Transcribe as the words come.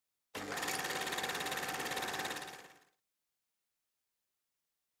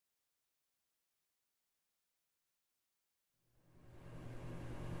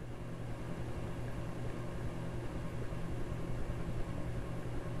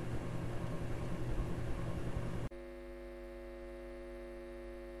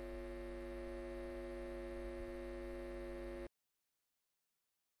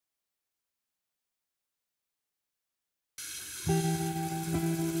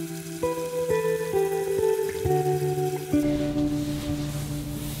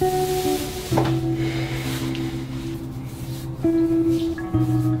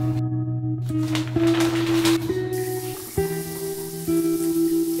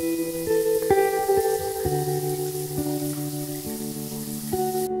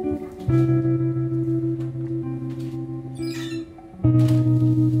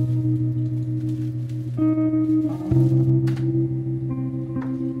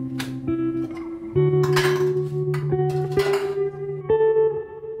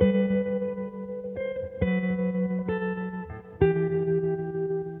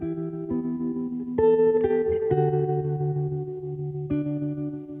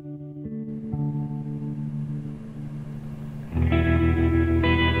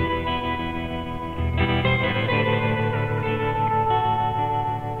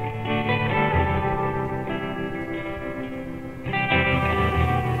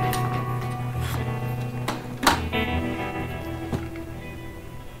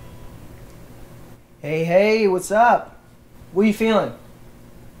Hey, what's up? What are you feeling?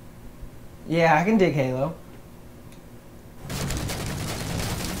 Yeah, I can dig Halo.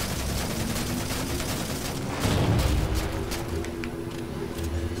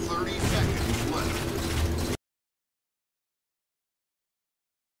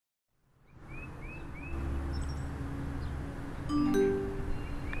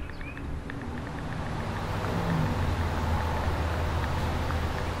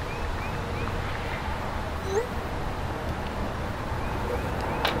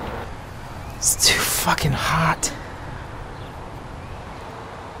 It's too fucking hot.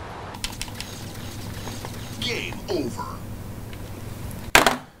 Game over.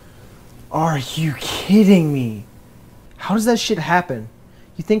 Are you kidding me? How does that shit happen?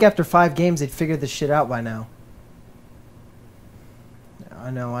 You think after 5 games they'd figure this shit out by now.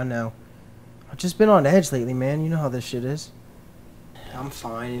 I know. I've just been on edge lately, man. You know how this shit is. I'm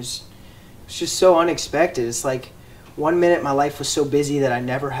fine. It's just so unexpected. It's like 1 minute my life was so busy that I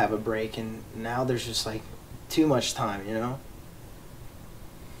never have a break, and now there's just like too much time, you know?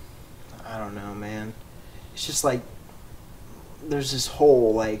 I don't know, man. It's just like there's this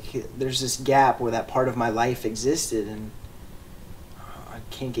hole, like there's this gap where that part of my life existed, and I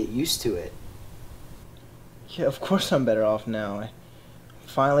can't get used to it. Yeah, of course I'm better off now. I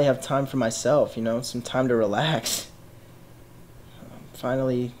finally have time for myself, you know, some time to relax. I'm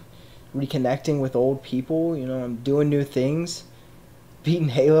finally reconnecting with old people, you know, I'm doing new things, beating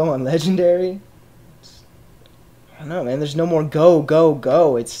Halo on Legendary. I don't know, man, there's no more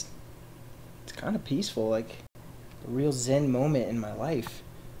go. It's kind of peaceful, like a real zen moment in my life.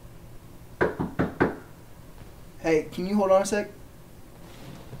 Hey, can you hold on a sec?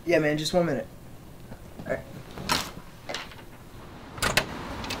 Yeah, man, just 1 minute. All right.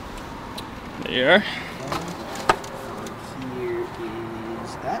 There. Here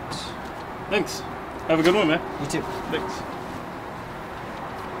is that. Thanks. Have a good one, man. You too. Thanks.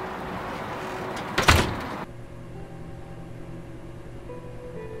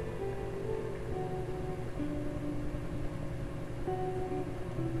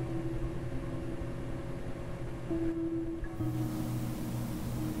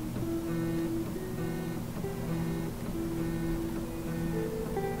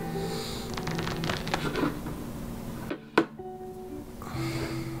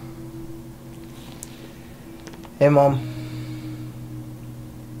 Hey, Mom.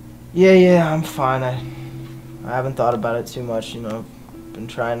 Yeah, I'm fine. I haven't thought about it too much, you know. I've been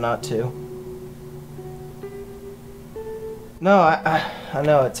trying not to. No, I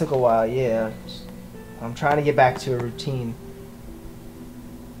know, it took a while, yeah. I'm trying to get back to a routine.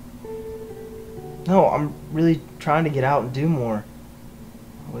 No, I'm really trying to get out and do more.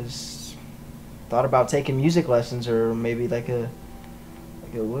 Thought about taking music lessons or maybe like a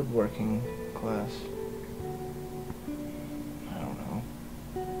woodworking class.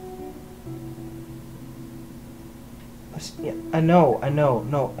 Yeah, I know.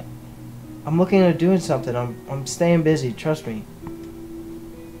 No, I'm looking at doing something. I'm staying busy. Trust me.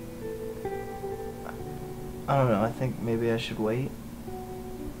 I don't know. I think maybe I should wait.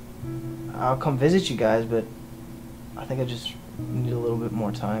 I'll come visit you guys, but I think I just need a little bit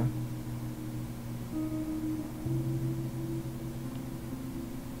more time.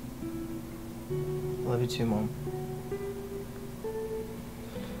 Love you too, Mom.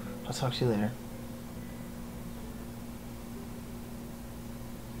 I'll talk to you later.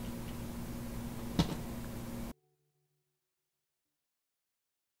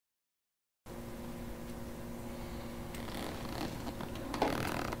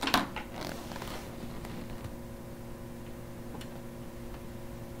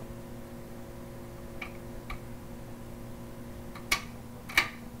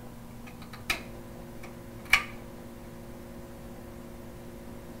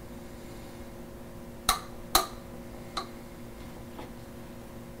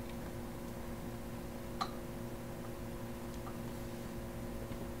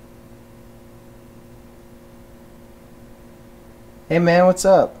 Hey man, what's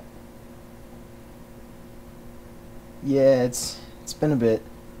up? Yeah, it's been a bit.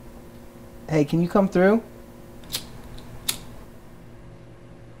 Hey, can you come through?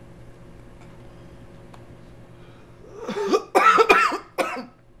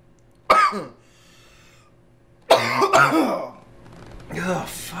 Oh,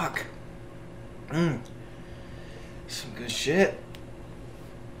 fuck. Some good shit.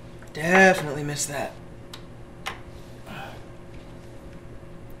 Definitely missed that.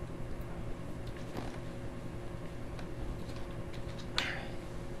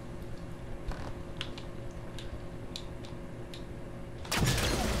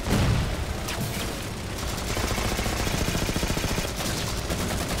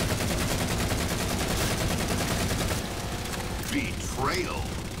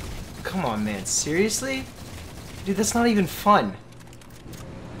 Come on, man. Seriously? Dude, that's not even fun.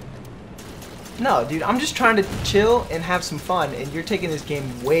 No, dude, I'm just trying to chill and have some fun, and you're taking this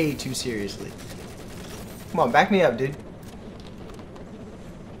game way too seriously. Come on, back me up, dude.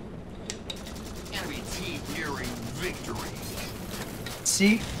 Enemy team nearing victory.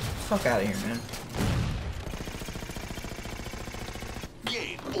 See? Fuck out of here, man.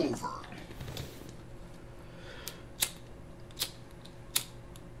 Game over.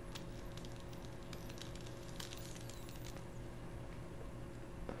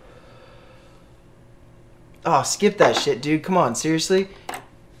 Oh, skip that shit, dude. Come on, seriously?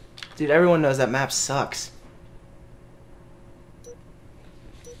 Dude, everyone knows that map sucks.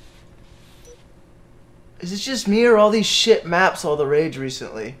 Is it just me or all these shit maps all the rage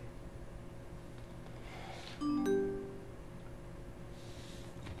recently?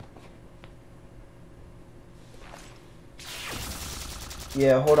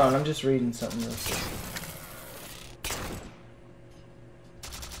 Yeah, hold on. I'm just reading something real quick.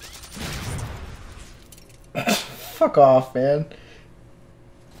 Fuck off, man.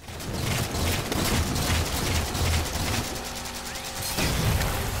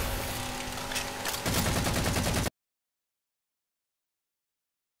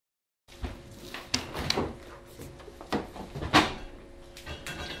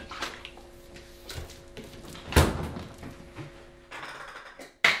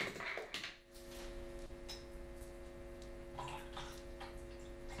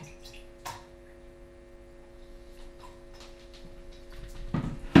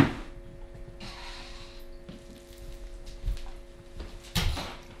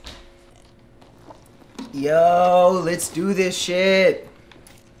 Yo, let's do this shit.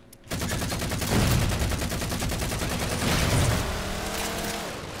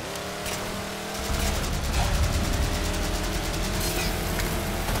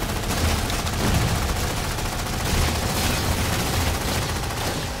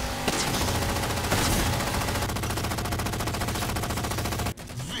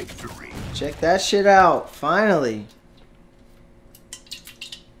 Victory. Check that shit out. Finally.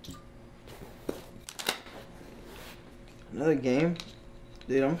 Another game?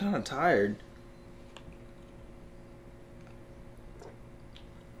 Dude, I'm kind of tired.